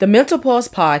The Mental Pulse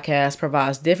podcast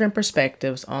provides different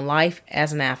perspectives on life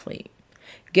as an athlete.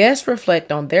 Guests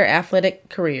reflect on their athletic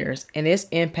careers and its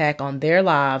impact on their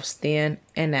lives then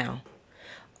and now.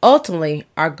 Ultimately,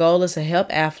 our goal is to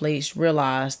help athletes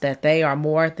realize that they are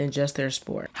more than just their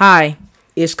sport. Hi,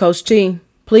 it's Coach T.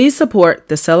 Please support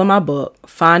the sale of my book,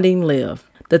 Finding Live.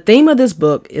 The theme of this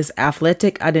book is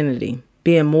athletic identity,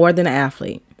 being more than an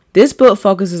athlete. This book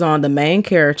focuses on the main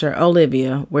character,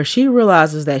 Olivia, where she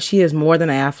realizes that she is more than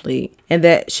an athlete and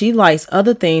that she likes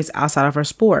other things outside of her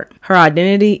sport. Her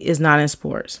identity is not in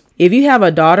sports. If you have a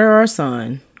daughter or a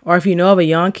son, or if you know of a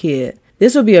young kid,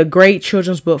 this will be a great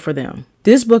children's book for them.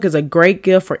 This book is a great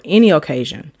gift for any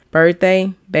occasion: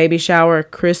 birthday, baby shower,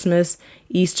 Christmas,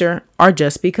 Easter, or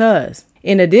just because.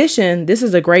 In addition, this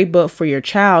is a great book for your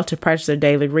child to practice their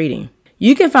daily reading.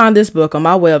 You can find this book on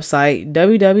my website,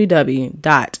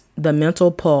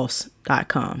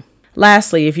 www.thementalpulse.com.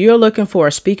 Lastly, if you're looking for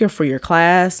a speaker for your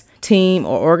class, team,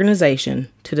 or organization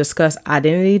to discuss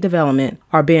identity development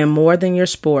or being more than your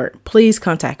sport, please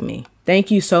contact me.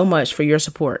 Thank you so much for your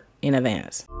support in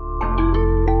advance. The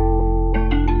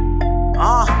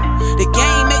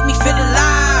game make me feel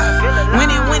alive.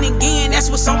 Win again, that's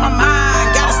what's on my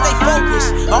mind. Gotta stay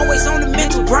focused, always on the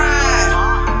mental grind.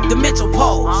 The mental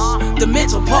pulse, the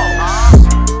mental pulse.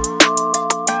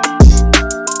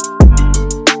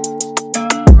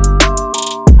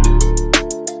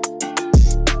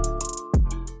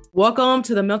 Welcome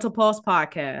to the Mental Pulse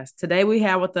podcast. Today we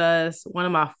have with us one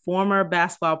of my former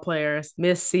basketball players,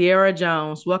 Miss Sierra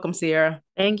Jones. Welcome, Sierra.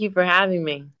 Thank you for having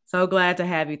me. So glad to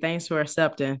have you. Thanks for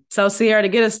accepting. So, Sierra, to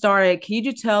get us started, can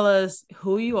you tell us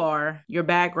who you are, your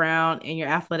background, and your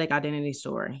athletic identity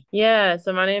story? Yeah,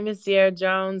 so my name is Sierra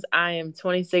Jones. I am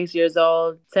 26 years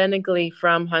old, technically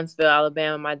from Huntsville,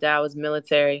 Alabama. My dad was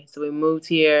military, so we moved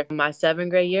here in my 7th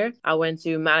grade year. I went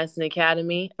to Madison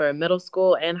Academy for middle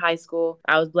school and high school.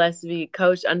 I was blessed to be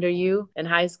coached under you in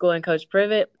high school and Coach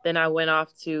Privet. Then I went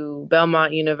off to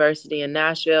Belmont University in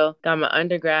Nashville, got my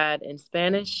undergrad in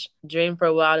Spanish, dreamed for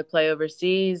a while to play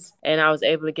overseas, and I was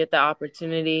able to get the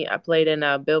opportunity. I played in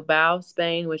Bilbao,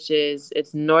 Spain,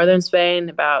 it's northern Spain,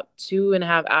 about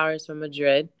 2.5 hours from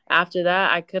Madrid. After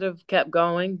that, I could have kept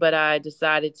going, but I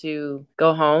decided to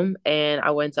go home, and I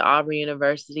went to Auburn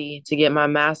University to get my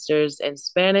master's in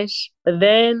Spanish. But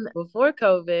then before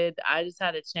COVID, I just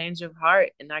had a change of heart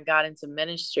and I got into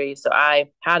ministry. So I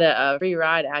had a free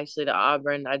ride actually to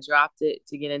Auburn. I dropped it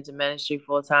to get into ministry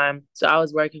full time. So I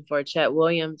was working for Chet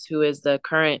Williams, who is the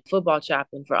current football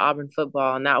chaplain for Auburn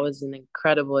football. And that was an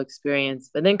incredible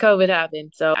experience. But then COVID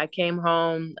happened. So I came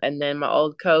home, and then my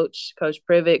old coach, Coach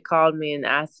Privet, called me and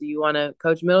asked, "Do you want to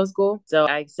coach middle school?" So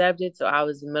I accepted. So I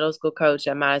was a middle school coach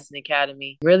at Madison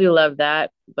Academy. Really loved that,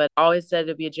 but always said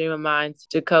it'd be a dream of mine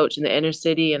to coach in the inner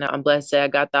city. And I'm blessed that I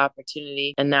got the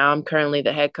opportunity. And now I'm currently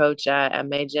the head coach at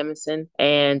May Jemison,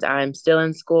 and I'm still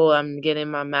in school. I'm getting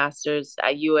my master's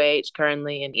at UAH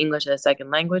currently in English as a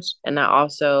second language. And I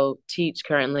also teach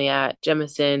currently at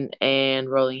Jemison and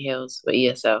Rolling Hills with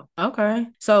ESO. Okay.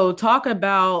 So talk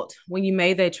about when you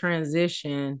made that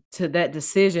transition to that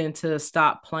decision to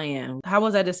stop playing. How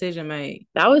was that decision made?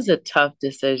 That was a tough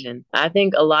decision. I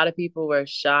think a lot of people were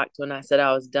shocked when I said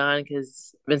I was done,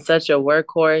 because I've been such a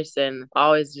workhorse and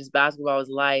always just basketball was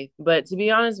life. But to be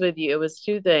honest with you, it was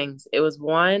two things. It was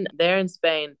one, there in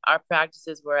Spain, our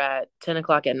practices were at 10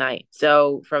 o'clock at night.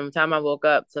 So from the time I woke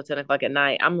up till 10 o'clock at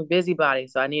night, I'm a busybody,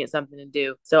 so I needed something to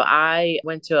do. So I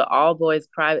went to an all boys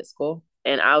private school,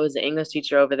 and I was an English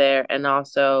teacher over there and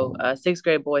also a 6th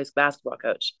grade boys basketball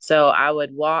coach. So I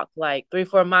would walk like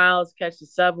 3-4 miles, catch the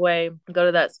subway, go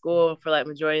to that school for like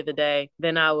majority of the day.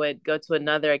 Then I would go to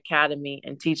another academy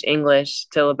and teach English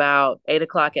till about 8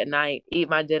 o'clock at night, eat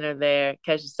my dinner there,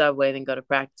 catch the subway, then go to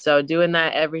practice. So doing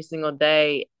that every single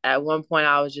day, at one point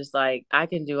I was just like, I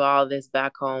can do all this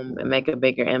back home and make a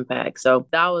bigger impact. So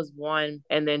that was one.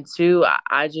 And then two,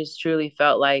 I just truly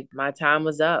felt like my time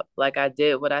was up. Like I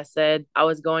did what I said I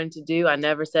was going to do. I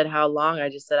never said how long. I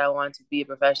just said I wanted to be a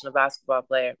professional basketball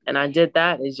player. And I did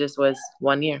that. It just was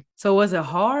 1 year. So was it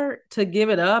hard to give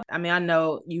it up? I mean, I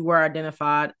know you were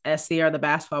identified as Sierra, the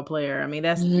basketball player. I mean,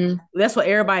 that's what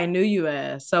everybody knew you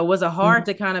as. So was it hard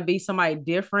to kind of be somebody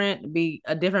different, be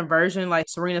a different version? Like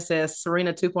Serena says,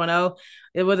 Serena 2.0.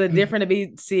 It was different to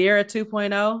be Sierra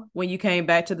 2.0 when you came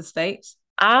back to the States?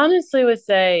 I honestly would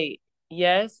say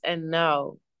yes and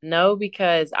no. No,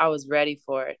 because I was ready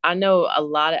for it. I know a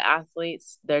lot of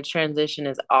athletes, their transition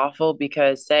is awful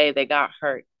because, say, they got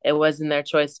hurt. It wasn't their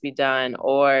choice to be done,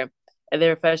 or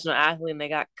they're a professional athlete and they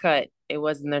got cut. It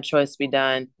wasn't their choice to be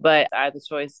done, but I had the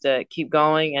choice to keep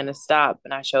going and to stop,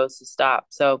 and I chose to stop.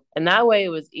 So, in that way, it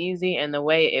was easy, and the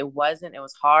way it wasn't, it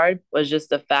was hard, was just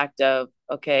the fact of,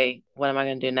 okay, what am I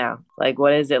going to do now? Like,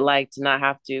 what is it like to not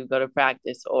have to go to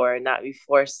practice or not be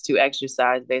forced to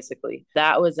exercise, basically?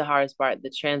 That was the hardest part. The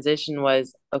transition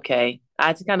was, okay, I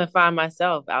had to kind of find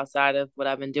myself outside of what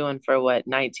I've been doing for what,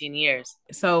 19 years.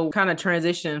 So, kind of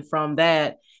transition from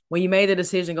that. When you made the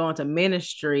decision going to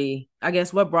ministry, I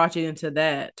guess what brought you into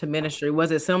that to ministry? Was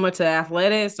it similar to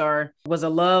athletics, or was the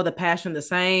love, the passion the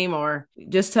same? Or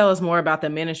just tell us more about the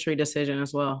ministry decision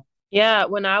as well. Yeah,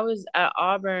 when I was at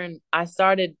Auburn, I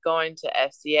started going to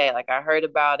FCA. Like I heard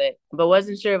about it, but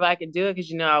wasn't sure if I could do it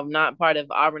because, I'm not part of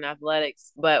Auburn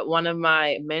athletics. But one of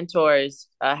my mentors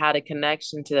had a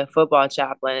connection to the football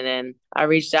chaplain, and I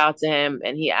reached out to him,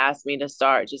 and he asked me to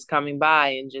start just coming by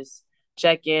and just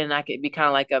check in. I could be kind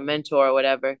of like a mentor or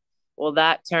whatever. Well,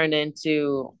 that turned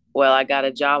into, well, I got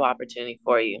a job opportunity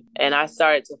for you. And I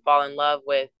started to fall in love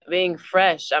with being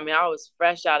fresh. I mean, I was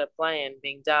fresh out of playing,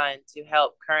 being done to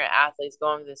help current athletes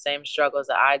going through the same struggles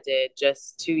that I did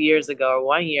just 2 years ago or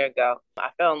 1 year ago. I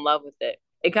fell in love with it.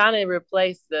 It kind of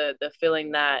replaced the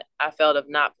feeling that I felt of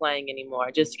not playing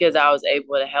anymore, just because I was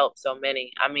able to help so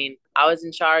many. I mean, I was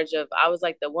in charge of, I was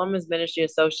like the women's ministry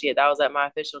associate. That was like my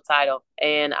official title.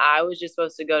 And I was just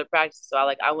supposed to go to practice. So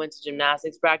I went to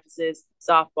gymnastics practices,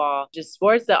 softball, just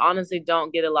sports that honestly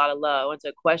don't get a lot of love. I went to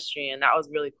equestrian. That was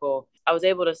really cool. I was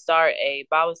able to start a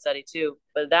Bible study too,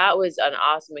 but that was an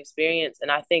awesome experience.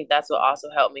 And I think that's what also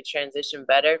helped me transition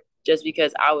better, just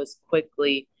because I was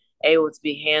quickly able to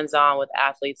be hands on with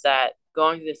athletes that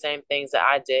going through the same things that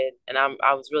I did. And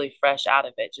I was really fresh out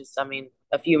of it. Just, I mean,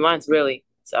 a few months really.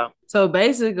 So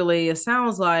basically, it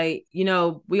sounds like, we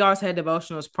always had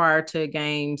devotionals prior to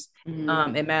games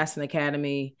at Madison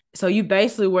Academy. So you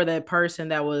basically were that person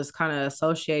that was kind of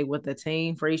associated with the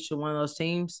team for each one of those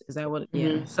teams. Is that what?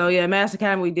 Yeah. So yeah, Madison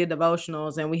Academy, we did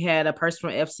devotionals, and we had a person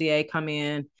from FCA come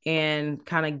in and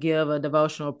kind of give a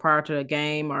devotional prior to the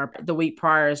game or the week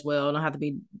prior as well. It don't have to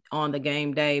be on the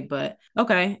game day, but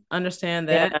okay, understand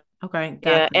that. Yeah. Okay,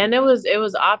 Yeah. gotcha. And it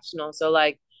was optional. So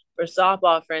like for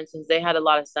softball, for instance, they had a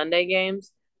lot of Sunday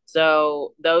games.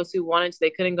 So those who wanted to, they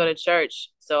couldn't go to church.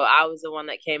 So I was the one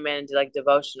that came in and did like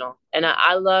devotional. And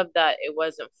I love that it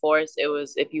wasn't forced. It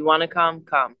was, if you want to come,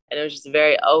 come. And it was just a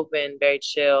very open, very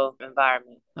chill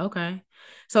environment. Okay.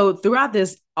 So throughout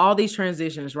all these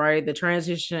transitions, right? The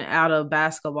transition out of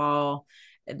basketball,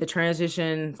 the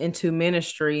transition into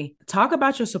ministry, talk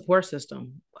about your support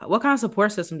system. What kind of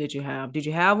support system did you have? Did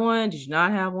you have one? Did you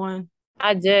not have one?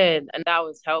 I did, and that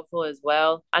was helpful as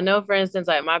well. I know, for instance,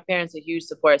 like my parents, a huge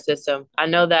support system. I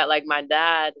know that like my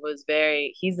dad was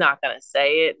he's not going to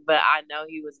say it, but I know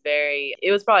he was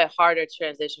it was probably a harder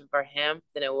transition for him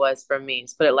than it was for me.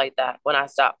 Let's put it like that when I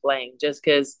stopped playing, just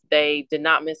because they did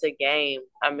not miss a game.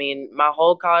 I mean, my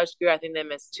whole college career, I think they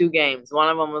missed 2 games. One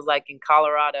of them was like in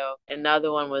Colorado, and the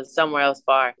other one was somewhere else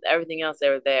far. Everything else, they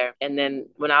were there. And then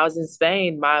when I was in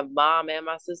Spain, my mom and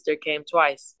my sister came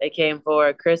twice. They came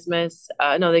for Christmas.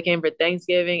 No, they came for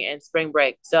Thanksgiving and spring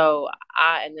break. So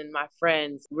and then my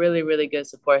friends, really, really good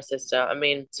support system. I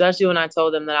mean, especially when I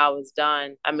told them that I was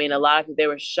done, I mean, a lot of people, they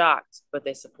were shocked, but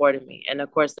they supported me. And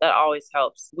of course, that always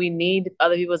helps. We need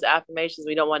other people's affirmations.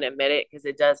 We don't want to admit it because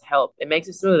it does help. It makes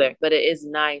it smoother, but it is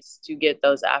nice to get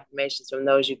those affirmations from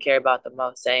those you care about the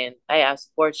most saying, hey, I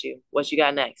support you. What you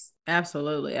got next?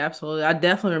 Absolutely. Absolutely. I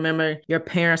definitely remember your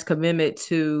parents' commitment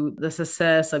to the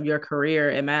success of your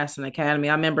career at Madison Academy.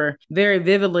 I remember very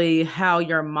vividly how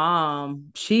your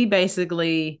mom, she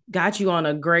basically got you on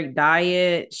a great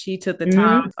diet. She took the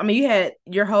time. I mean, you had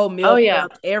your whole Oh, meal yeah.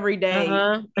 prepped every day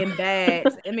in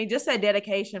bags. I mean, just that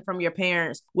dedication from your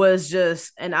parents was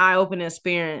just an eye-opening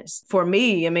experience for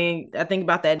me. I mean, I think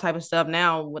about that type of stuff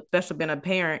now, especially being a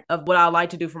parent, of what I like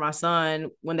to do for my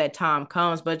son when that time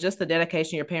comes. But just the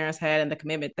dedication your parents had and the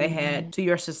commitment they had to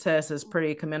your success is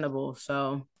pretty commendable.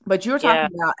 So, but you were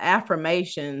talking about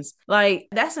affirmations. Like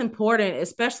that's important,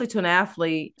 especially to an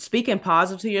athlete, speaking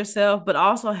positive to yourself, but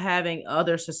also having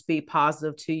others to speak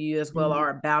positive to you as well or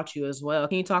about you as well.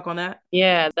 Can you talk on that?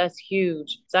 Yeah, that's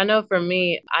huge. So I know for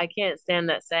me, I can't stand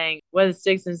that saying, whether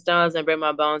sticks and stones and break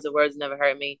my bones, the words never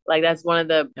hurt me. Like that's one of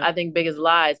the, I think, biggest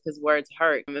lies because words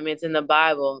hurt. I mean, it's in the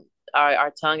Bible.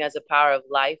 our tongue has a power of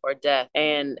life or death,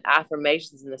 and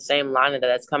affirmations in the same line of that,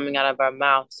 that's coming out of our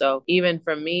mouth. So even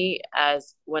for me,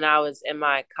 as when I was in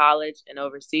my college and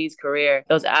overseas career,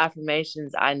 those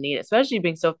affirmations I need, especially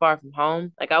being so far from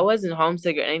home. Like, I wasn't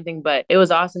homesick or anything, but it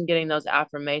was awesome getting those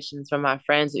affirmations from my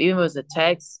friends, even if it was a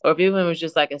text or if even it was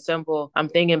just like a simple, I'm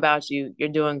thinking about you, you're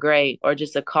doing great, or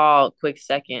just a call, quick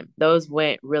second. Those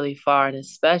went really far. And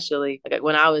especially like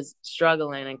when I was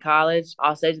struggling in college,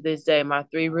 I'll say to this day, my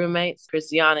three roommates,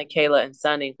 Christiana, Kayla, and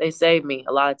Sunny, they saved me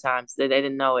a lot of times that they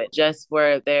didn't know it. Just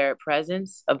for their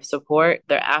presence of support,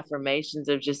 their affirmations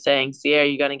of just saying, Sierra,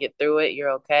 you're going to get through it.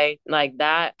 You're okay. Like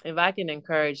that, if I can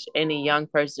encourage any young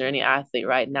person or any athlete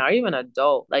right now, or even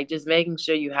adult, like just making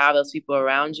sure you have those people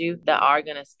around you that are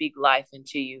going to speak life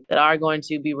into you, that are going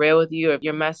to be real with you if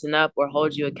you're messing up, or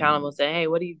hold you accountable, say, hey,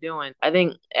 what are you doing? I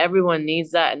think everyone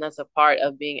needs that. And that's a part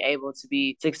of being able to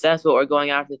be successful or going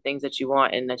after things that you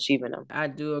want and achieving them. I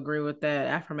do agree with that.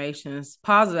 Affirmations,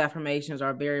 positive affirmations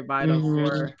are very vital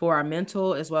Mm-hmm. for our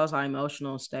mental as well as our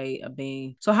emotional state of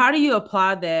being. So how do you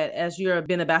apply that as you're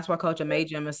been a basketball coach at Mae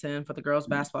Jemison for the girls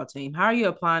basketball team? How are you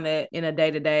applying that in a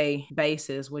day-to-day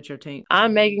basis with your team?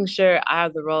 I'm making sure I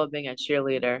have the role of being a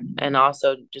cheerleader and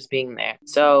also just being there.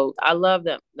 So I love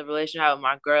the relationship I have with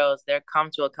my girls. They're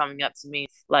comfortable coming up to me.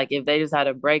 Like if they just had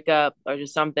a breakup or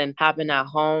just something happened at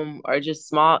home or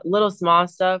just little small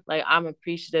stuff, like I'm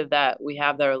appreciative that we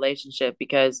have the relationship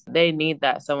because they need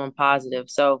that someone positive.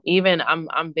 So even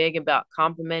I'm big about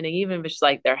complimenting, even if it's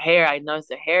like their hair. I notice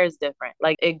their hair is different.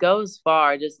 Like it goes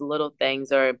far, just little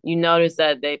things. Or you notice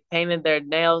that they painted their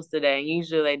nails today and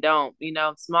usually they don't,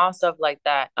 small stuff like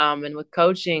that. And with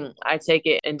coaching, I take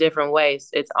it in different ways.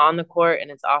 It's on the court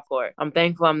and it's off court. I'm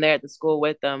thankful I'm there at the school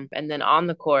with them. And then on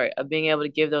the court of being able to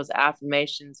give those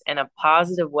affirmations in a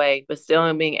positive way, but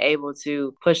still being able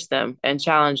to push them and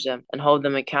challenge them and hold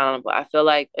them accountable. I feel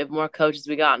like if more coaches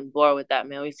we got on board with that,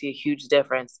 man, we see a huge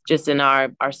difference just in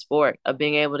our sport of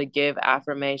being able to give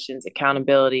affirmations,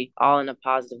 accountability, all in a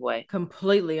positive way.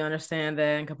 Completely understand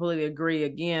that and completely agree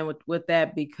again with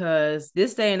that, because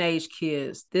this day and age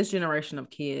kids, this generation of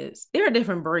kids, they're a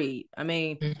different breed. I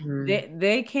mean,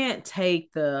 they can't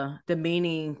take the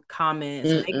demeaning comments,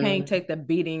 and they can't take the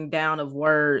beating down of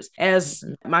words as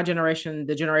my generation,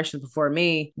 the generations before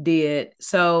me did.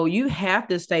 So you have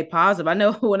to stay positive. I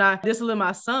know when I discipline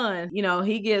my son,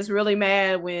 he gets really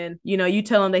mad when, you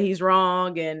tell him that he's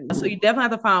wrong. And so you definitely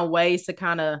have to find ways to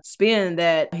kind of spin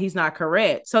that he's not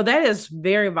correct. So that is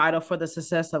very vital for the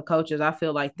success of coaches, I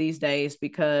feel like, these days,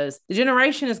 because the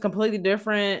generation is completely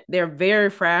different. They're very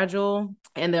fragile,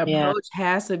 and the approach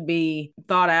has to be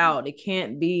thought out. It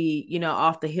can't be,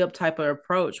 off the hip type of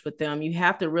approach with them. You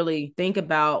have to really think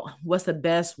about what's the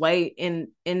best way in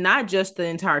not just the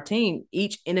entire team,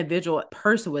 each individual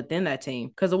person within that team.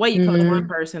 Because the way you coach one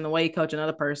person, the way you coach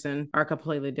another person are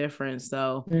completely different.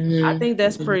 So I think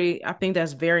that's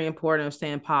very important of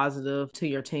staying positive to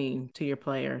your team, to your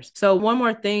players. So one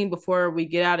more thing before we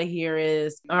get out of here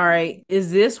is, all right,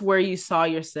 is this where you saw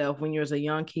yourself when you was a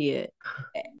young kid?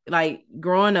 Like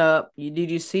growing up,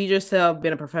 did you see yourself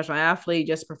being a professional athlete,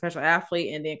 just a professional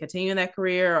athlete, and then continuing that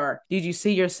career? Or did you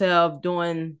see yourself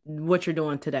doing what you're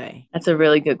doing today? That's a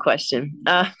really good question.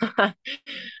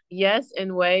 Yes,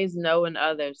 in ways, no, in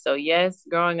others. So, yes,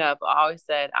 growing up, I always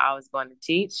said I was going to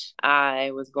teach,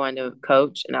 I was going to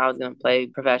coach, and I was going to play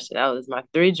professional. That was my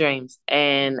three dreams.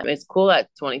 And it's cool at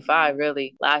 25,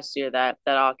 really, last year that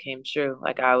all came true.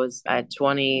 Like I was at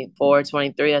 24,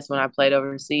 23, that's when I played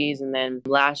overseas. And then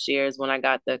last year is when I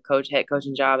got the head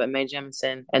coaching job at Mae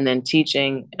Jemison, and then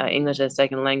teaching English as a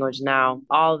second language now.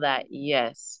 All that,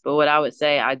 yes. But what I would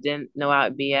say I didn't know I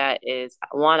would be at is,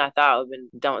 one, I thought I would have been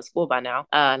done with school by now.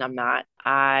 And I'm not.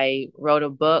 I wrote a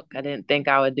book. I didn't think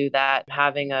I would do that.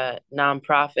 Having a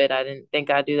nonprofit, I didn't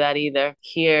think I'd do that either.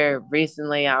 Here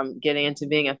recently, I'm getting into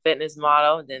being a fitness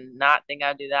model. Did not think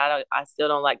I'd do that. I still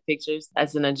don't like pictures.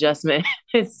 That's an adjustment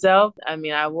itself. I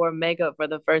mean, I wore makeup for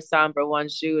the first time for one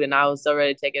shoot, and I was so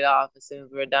ready to take it off as soon as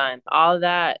we were done. All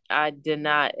that, I did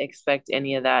not expect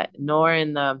any of that, nor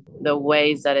in the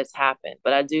ways that it's happened.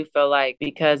 But I do feel like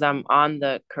because I'm on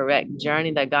the correct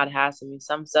journey that God has for me,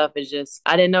 some stuff is just,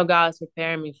 I didn't know God was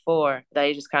preparing me for, that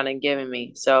He's just kind of giving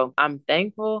me. So I'm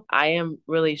thankful. I am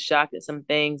really shocked at some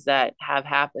things that have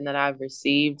happened that I've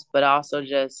received, but also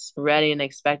just ready and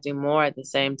expecting more at the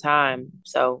same time.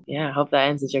 So yeah, I hope that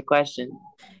answers your question.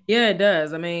 Yeah, it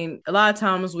does. I mean, a lot of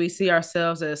times we see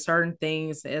ourselves as certain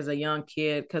things as a young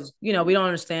kid because, we don't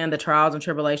understand the trials and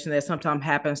tribulations that sometimes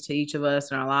happens to each of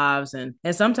us in our lives. And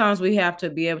sometimes we have to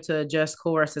be able to adjust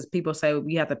course. As people say,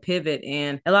 we have to pivot.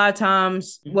 And a lot of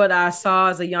times what I saw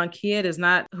as a young kid is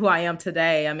not who I am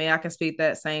today. I mean, I can speak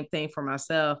that same thing for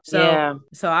myself. Yeah.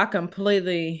 So I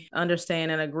completely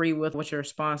understand and agree with what your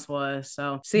response was.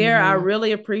 So Sierra, I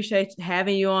really appreciate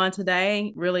having you on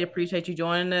today. Really appreciate you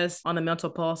joining us on the Mental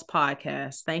Pulse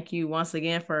podcast. Thank you once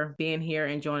again for being here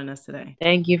and joining us today.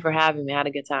 Thank you for having me. I had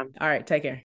a good time. All right, take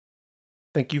care.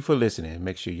 Thank you for listening.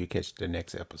 Make sure you catch the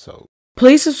next episode.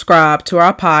 Please subscribe to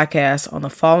our podcast on the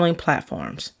following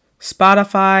platforms: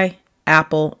 Spotify,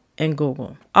 Apple, and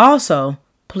Google. Also,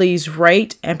 please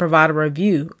rate and provide a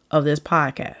review of this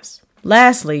podcast.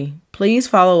 Lastly, please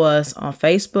follow us on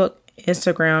Facebook,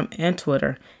 Instagram, and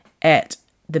Twitter at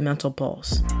The Mental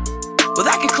Pulse. Well,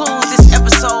 that concludes this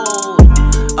episode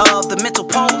of The Mental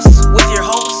Pulse.